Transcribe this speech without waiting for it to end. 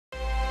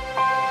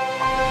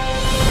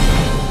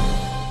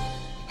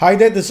Hi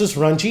there, this is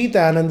Ranjit,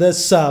 and in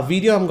this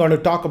video I'm going to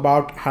talk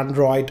about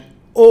Android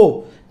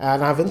O.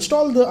 And I've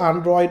installed the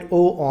Android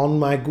O on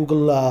my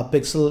Google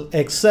Pixel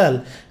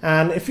XL.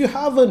 And if you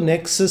have a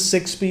Nexus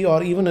 6P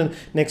or even a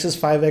Nexus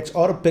 5X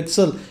or a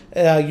Pixel,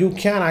 you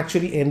can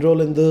actually enroll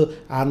in the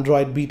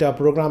Android beta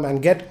program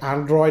and get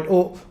Android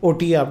O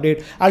OTA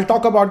update. I'll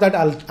talk about that.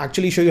 I'll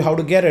actually show you how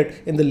to get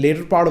it in the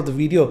later part of the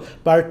video.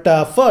 But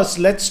first,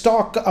 let's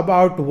talk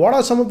about what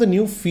are some of the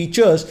new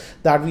features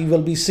that we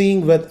will be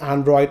seeing with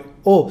Android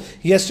O.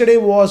 Yesterday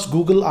was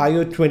Google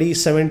I/O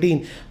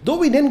 2017. Though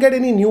we didn't get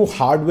any new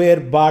hardware,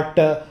 but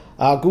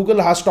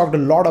Google has talked a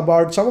lot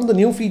about some of the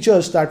new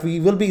features that we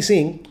will be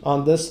seeing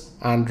on this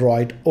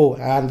Android O,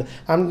 and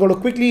I'm going to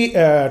quickly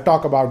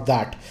talk about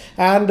that.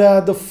 And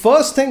the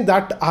first thing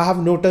that I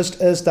have noticed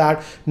is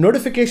that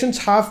notifications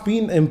have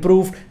been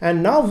improved,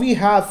 and now we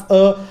have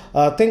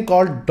a thing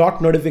called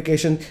dot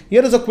notification.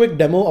 Here is a quick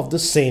demo of the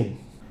same.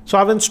 So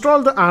I've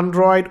installed the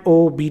Android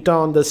O beta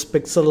on this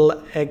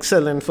Pixel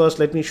XL, and first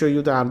let me show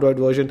you the Android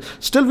version.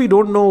 Still, we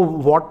don't know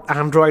what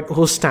Android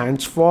O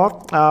stands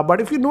for,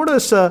 but if you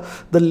notice,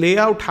 the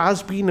layout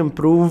has been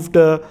improved.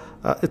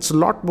 It's a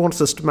lot more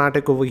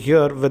systematic over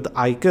here with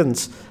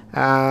icons,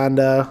 and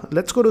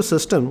let's go to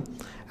system,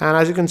 and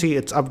as you can see,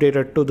 it's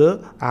updated to the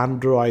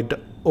Android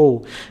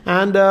O.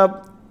 And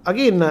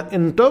again,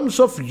 in terms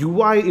of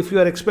UI, if you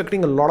are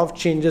expecting a lot of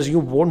changes, you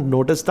won't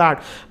notice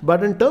that.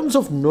 But in terms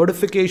of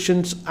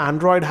notifications,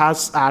 Android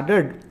has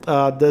added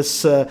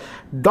this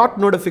dot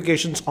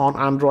notifications on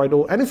Android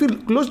O. And if you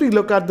closely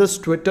look at this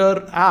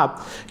Twitter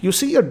app, you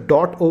see a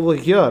dot over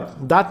here.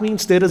 That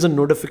means there is a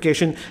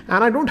notification,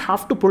 and I don't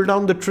have to pull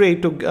down the tray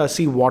to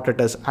see what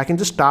it is. I can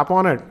just tap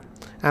on it.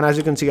 And as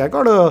you can see, I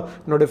got a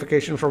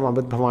notification from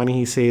Amit Bhavani.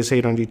 He says,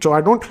 "Hey Ranjit." So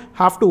I don't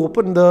have to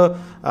open the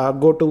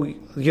go to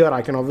here.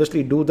 I can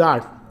obviously do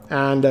that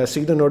and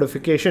see the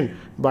notification,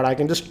 but I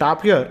can just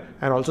tap here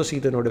and also see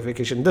the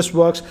notification. This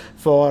works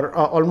for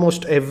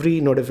almost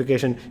every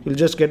notification. You'll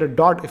just get a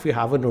dot if you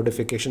have a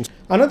notification.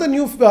 Another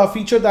new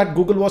feature that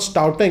Google was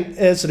touting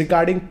is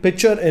regarding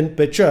picture in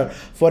picture.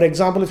 For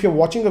example, if you're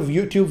watching a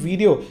YouTube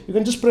video, you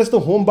can just press the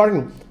home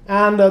button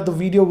and the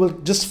video will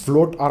just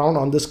float around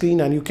on the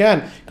screen and you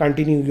can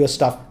continue your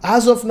stuff.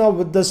 As of now,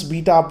 with this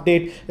beta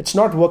update, it's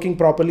not working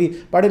properly,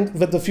 but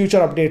with the future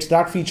updates,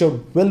 that feature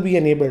will be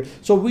enabled.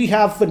 So we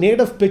have a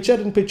native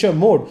picture-in-picture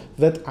mode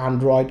with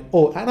Android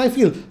O, and I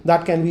feel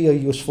that can be a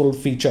useful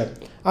feature.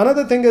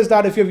 Another thing is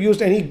that if you've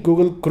used any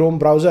Google Chrome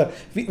browser,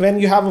 when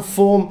you have a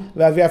form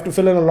where we have to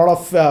fill in a lot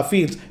of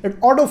fields, it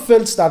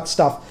auto-fills that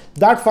stuff.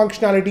 That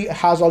functionality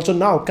has also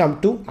now come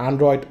to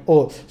Android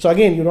O. So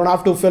again, you don't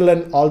have to fill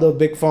in all the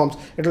big forms.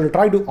 It will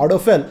try to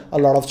autofill a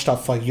lot of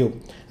stuff for you.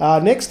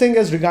 Next thing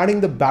is regarding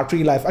the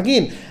battery life.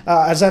 Again,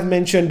 as I've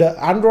mentioned,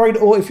 Android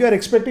O, if you're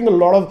expecting a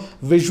lot of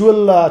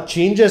visual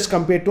changes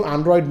compared to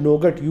Android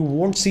Nougat, you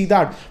won't see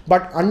that.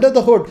 But under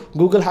the hood,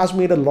 Google has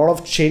made a lot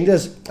of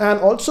changes. And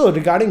also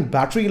regarding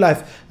battery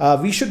life,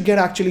 we should get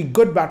actually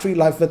good battery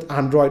life with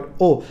Android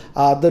O.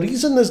 The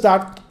reason is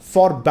that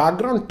for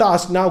background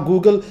tasks, now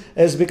Google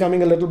is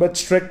becoming a little bit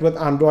strict with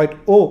Android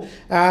O,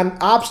 and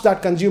apps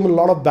that consume a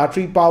lot of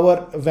battery power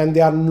when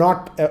they are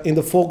not in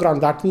the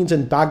foreground, that means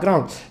in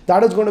background,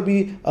 that is going to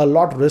be a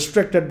lot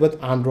restricted with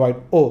Android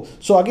O.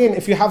 So again,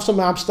 if you have some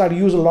apps that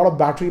use a lot of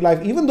battery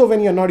life, even though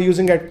when you're not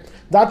using it,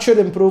 that should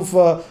improve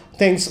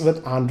things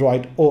with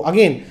Android O.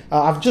 Again,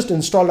 I've just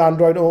installed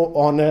Android O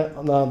on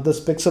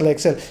this Pixel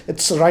XL.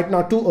 It's right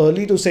now too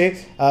early to say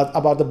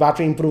about the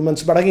battery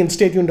improvements, but again,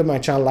 stay tuned to my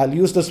channel. I'll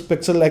use this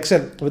Pixel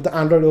XL with the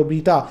Android O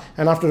beta,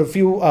 and after a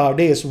few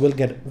days, we'll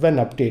get an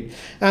update.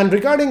 And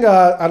regarding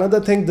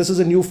another thing, this is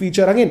a new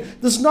feature. Again,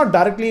 this is not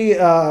directly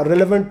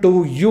relevant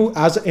to you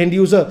as an end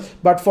user,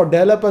 but for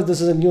developers,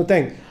 this is a new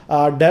thing.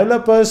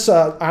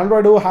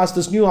 Android O has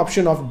this new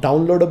option of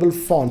downloadable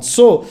fonts.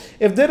 So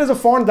if there is a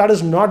font that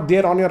is not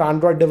there on your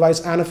Android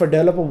device, and if a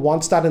developer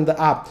wants that in the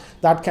app,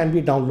 that can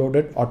be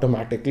downloaded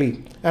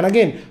automatically. And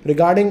again,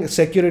 regarding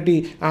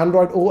security,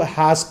 Android O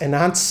has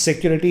enhanced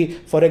security.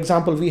 For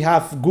example, we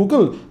have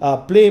Google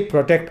Play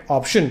Protect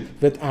option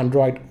with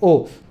Android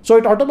O. So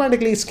it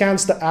automatically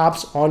scans the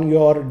apps on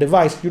your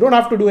device. You don't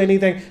have to do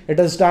anything. It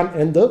is done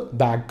in the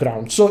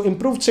background. So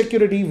improved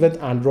security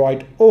with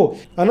Android O.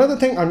 Another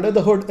thing under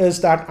the hood is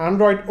that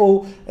Android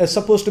O is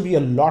supposed to be a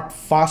lot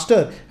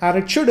faster, and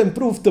it should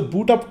improve the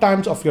boot up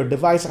times of your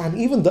device and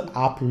even the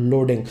app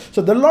loading.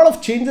 So there are a lot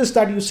of changes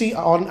that you see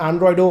on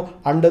Android O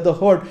under the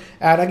hood.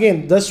 And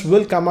again, this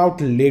will come out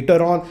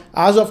later on.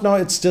 As of now,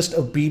 it's just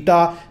a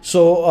beta.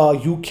 So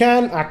you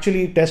can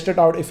actually test it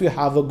out if you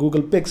have a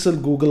Google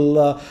Pixel,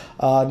 Google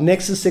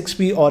Nexus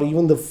 6P or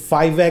even the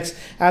 5X,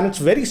 and it's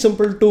very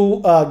simple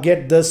to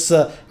get this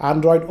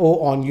Android O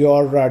on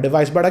your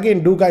device. But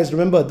again, do guys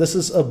remember, this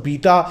is a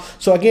beta,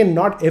 so again,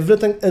 not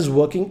everything is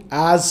working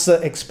as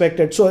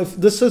expected. So if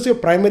this is your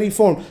primary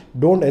phone,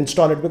 don't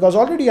install it, because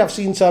already I've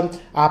seen some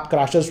app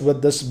crashes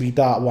with this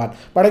beta one.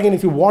 But again,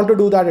 if you want to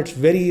do that, it's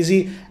very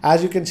easy.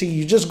 As you can see,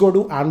 you just go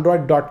to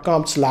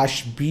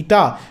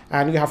android.com/beta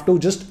and you have to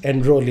just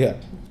enroll here.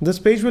 This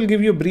page will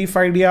give you a brief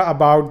idea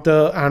about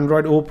the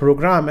Android O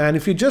program, and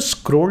if you just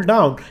scroll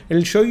down,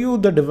 it'll show you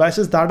the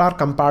devices that are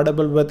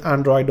compatible with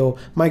Android O.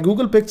 My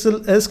Google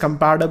Pixel is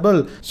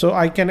compatible, so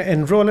I can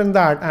enroll in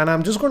that, and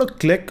I'm just going to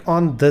click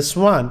on this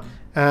one,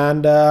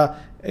 and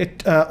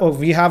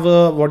we have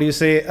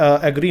a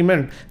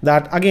agreement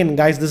that, again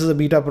guys, this is a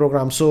beta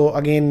program, so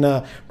again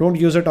don't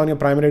use it on your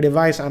primary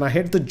device, and I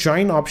hit the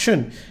join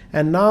option,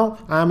 and now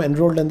I'm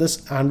enrolled in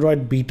this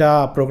Android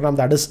beta program,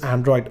 that is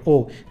Android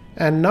O.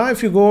 And now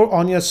if you go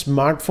on your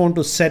smartphone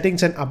to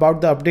settings and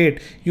about the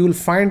update, you will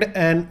find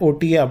an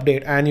OTA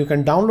update, and you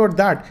can download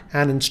that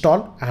and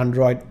install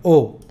Android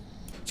O.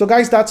 So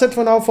guys, that's it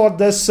for now for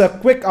this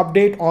quick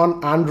update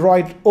on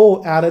Android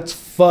O at its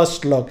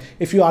first look.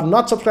 If you are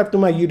not subscribed to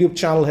my YouTube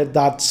channel, hit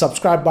that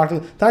subscribe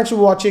button. Thanks for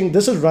watching.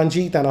 This is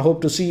Ranjit, and I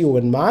hope to see you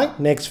in my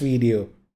next video.